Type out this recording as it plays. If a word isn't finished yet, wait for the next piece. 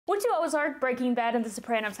What do Ozark, Breaking Bad, and The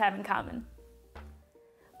Sopranos have in common?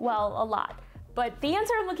 Well, a lot. But the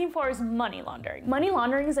answer I'm looking for is money laundering. Money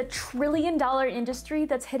laundering is a trillion-dollar industry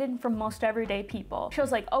that's hidden from most everyday people.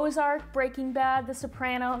 Shows like Ozark, Breaking Bad, The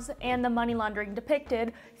Sopranos, and the money laundering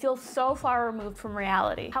depicted feel so far removed from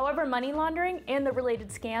reality. However, money laundering and the related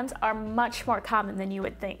scams are much more common than you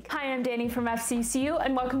would think. Hi, I'm Danny from FCCU,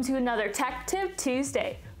 and welcome to another Tech Tip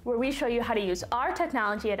Tuesday, where we show you how to use our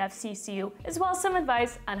technology at FCCU, as well as some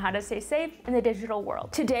advice on how to stay safe in the digital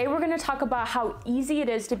world. Today, we're going to talk about how easy it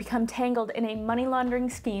is to become tangled in a money laundering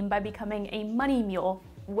scheme by becoming a money mule,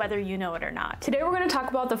 whether you know it or not. Today, we're going to talk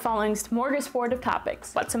about the following smorgasbord of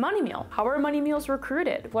topics. What's a money mule? How are money mules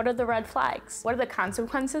recruited? What are the red flags? What are the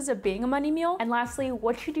consequences of being a money mule? And lastly,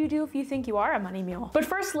 what should you do if you think you are a money mule? But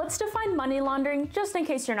first, let's define money laundering, just in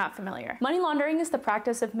case you're not familiar. Money laundering is the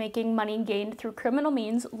practice of making money gained through criminal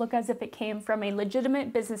means look as if it came from a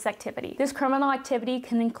legitimate business activity. This criminal activity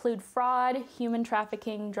can include fraud, human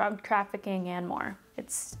trafficking, drug trafficking, and more.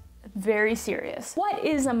 It's very serious. What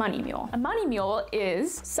is a money mule? A money mule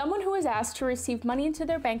is someone who is asked to receive money into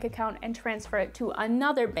their bank account and transfer it to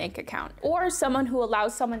another bank account, or someone who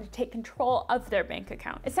allows someone to take control of their bank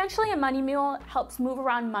account. Essentially, a money mule helps move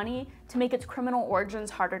around money to make its criminal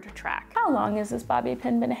origins harder to track. How long has this bobby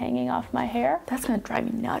pin been hanging off my hair? That's gonna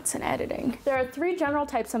drive me nuts in editing. There are three general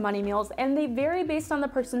types of money mules, and they vary based on the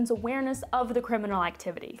person's awareness of the criminal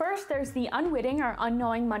activity. First, there's the unwitting or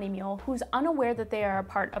unknowing money mule who's unaware that they are a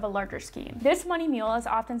part of a larger scheme. This money mule is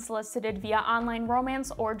often solicited via online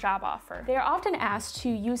romance or job offer. They are often asked to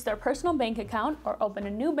use their personal bank account or open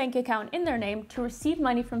a new bank account in their name to receive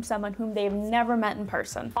money from someone whom they've never met in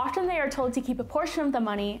person. Often they are told to keep a portion of the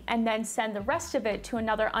money and then send the rest of it to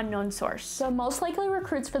another unknown source. The most likely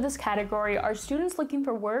recruits for this category are students looking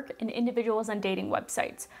for work and individuals on dating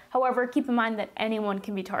websites. However, keep in mind that anyone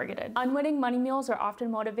can be targeted. Unwitting money mules are often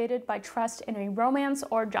motivated by trust in a romance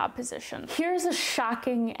or job position. Here's a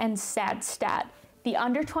shocking and sad stat. The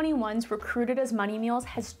under 21s recruited as money mules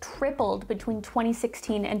has tripled between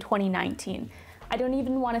 2016 and 2019. I don't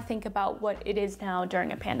even want to think about what it is now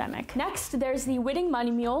during a pandemic. Next, there's the witting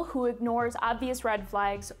money mule who ignores obvious red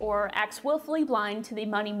flags or acts willfully blind to the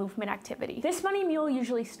money movement activity. This money mule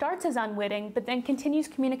usually starts as unwitting, but then continues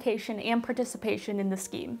communication and participation in the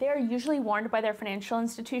scheme. They are usually warned by their financial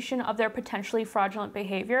institution of their potentially fraudulent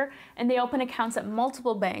behavior, and they open accounts at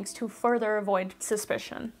multiple banks to further avoid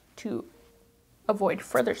suspicion.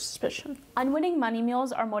 Unwitting money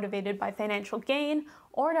mules are motivated by financial gain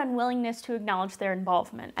or an unwillingness to acknowledge their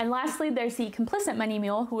involvement. And lastly, there's the complicit money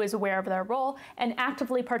mule who is aware of their role and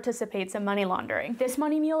actively participates in money laundering. This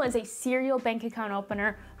money mule is a serial bank account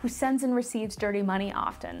opener who sends and receives dirty money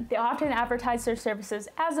often. They often advertise their services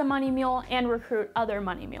as a money mule and recruit other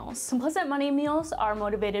money mules. Complicit money mules are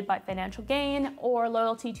motivated by financial gain or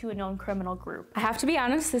loyalty to a known criminal group. I have to be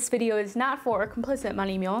honest, this video is not for complicit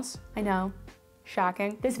money mules. I know.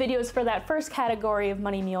 Shocking. This video is for that first category of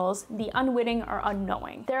money mules, the unwitting or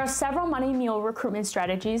unknowing. There are several money mule recruitment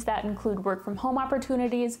strategies that include work from home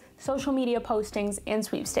opportunities, social media postings, and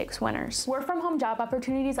sweepstakes winners. Work from home job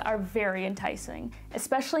opportunities are very enticing,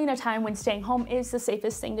 especially in a time when staying home is the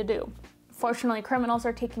safest thing to do. Fortunately, criminals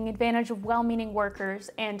are taking advantage of well-meaning workers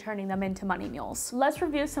and turning them into money mules. Let's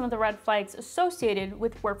review some of the red flags associated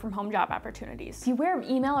with work-from-home job opportunities. Beware of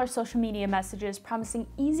email or social media messages promising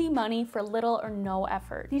easy money for little or no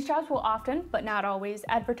effort. These jobs will often, but not always,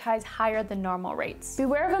 advertise higher than normal rates.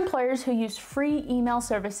 Beware of employers who use free email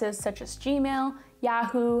services such as Gmail,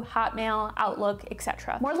 Yahoo, Hotmail, Outlook,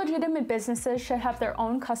 etc. More legitimate businesses should have their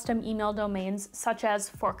own custom email domains such as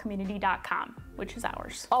forcommunity.com, which is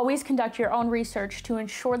ours. Always conduct your own research to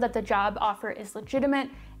ensure that the job offer is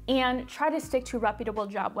legitimate and try to stick to reputable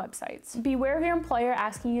job websites. Beware of your employer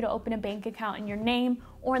asking you to open a bank account in your name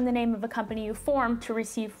or in the name of a company you formed to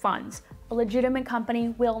receive funds. A legitimate company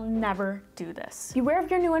will never do this. Beware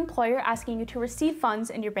of your new employer asking you to receive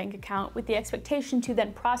funds in your bank account with the expectation to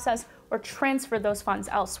then process or transfer those funds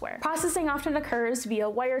elsewhere. Processing often occurs via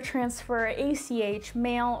wire transfer, ACH,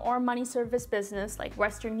 mail, or money service business like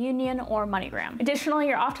Western Union or MoneyGram. Additionally,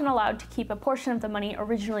 you're often allowed to keep a portion of the money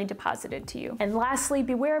originally deposited to you. And lastly,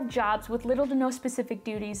 beware of jobs with little to no specific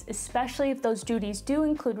duties, especially if those duties do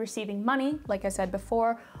include receiving money, like I said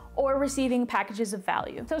before, or receiving packages of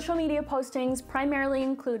value. Social media postings primarily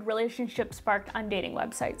include relationships sparked on dating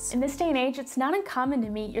websites. In this day and age, it's not uncommon to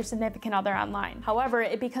meet your significant other online. However,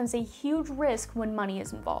 it becomes a huge risk when money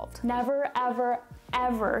is involved. Never, ever,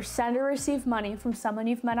 ever send or receive money from someone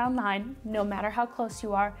you've met online, no matter how close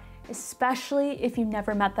you are, especially if you've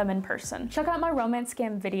never met them in person. Check out my romance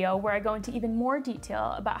scam video where I go into even more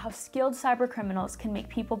detail about how skilled cyber criminals can make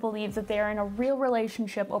people believe that they are in a real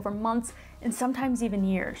relationship over months and sometimes even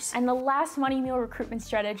years. And the last money mule recruitment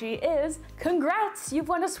strategy is, congrats, you've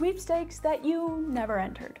won a sweepstakes that you never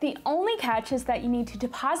entered. The only catch is that you need to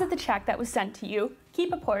deposit the check that was sent to you,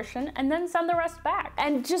 keep a portion, and then send the rest back.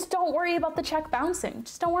 And just don't worry about the check bouncing.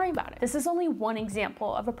 Just don't worry about it. This is only one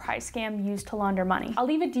example of a prize scam used to launder money. I'll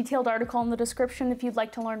leave a detailed article in the description if you'd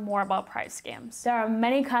like to learn more about prize scams. There are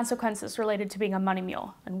many consequences related to being a money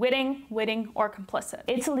mule: unwitting, witting, or complicit.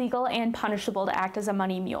 It's illegal and punishable to act as a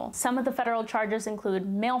money mule. Some of the federal charges include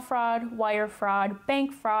mail fraud, wire fraud,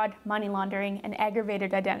 bank fraud, money laundering, and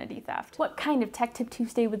aggravated identity theft. What kind of Tech Tip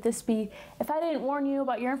Tuesday would this be if I didn't warn you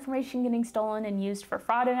about your information getting stolen and used for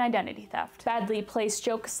fraud and identity theft? Badly placed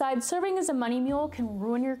joke aside, serving as a money mule can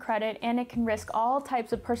ruin your credit, and it can risk all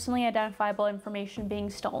types of personally identifiable information being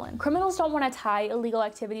stolen. Criminals don't want to tie illegal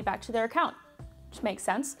activity back to their account, which makes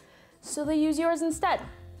sense, so they use yours instead.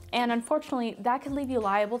 And unfortunately, that could leave you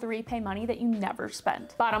liable to repay money that you never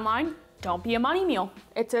spent. Bottom line, don't be a money mule.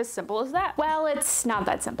 It's as simple as that. Well, it's not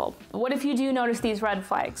that simple. What if you do notice these red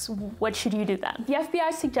flags? What should you do then? The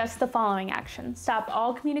FBI suggests the following actions. Stop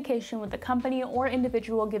all communication with the company or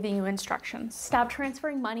individual giving you instructions. Stop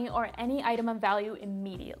transferring money or any item of value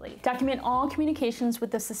immediately. Document all communications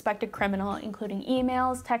with the suspected criminal, including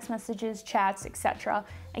emails, text messages, chats, etc.,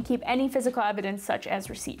 and keep any physical evidence such as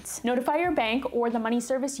receipts. Notify your bank or the money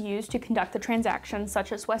service used to conduct the transaction,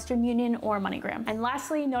 such as Western Union or MoneyGram. And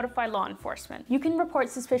lastly, notify law enforcement. You can report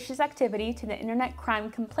suspicious activity to the Internet Crime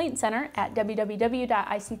Complaint Center at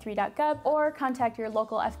www.ic3.gov or contact your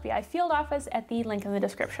local FBI field office at the link in the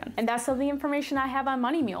description. And that's all the information I have on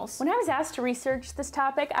money mules. When I was asked to research this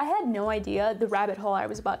topic, I had no idea the rabbit hole I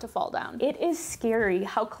was about to fall down. It is scary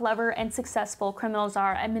how clever and successful criminals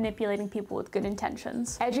are at manipulating people with good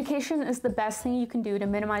intentions. Education is the best thing you can do to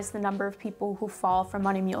minimize the number of people who fall for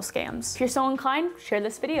money mule scams. If you're so inclined, share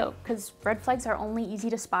this video, because red flags are only easy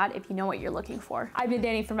to spot if you know what you're looking for. I've been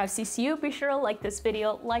Danny from FCCU. Be sure to like this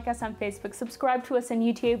video, like us on Facebook, subscribe to us on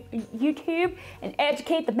YouTube, and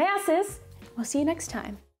educate the masses. We'll see you next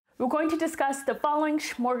time. We're going to discuss the following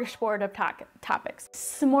smorgasbord of topics.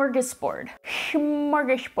 Smorgasbord.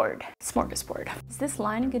 Smorgasbord. Smorgasbord. Is this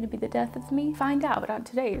line going to be the death of me? Find out on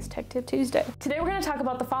today's Tech Tip Tuesday. Today we're going to talk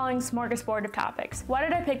about the following smorgasbord of topics. Why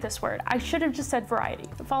did I pick this word? I should have just said variety.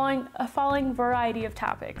 A following variety of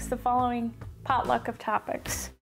topics. The following potluck of topics.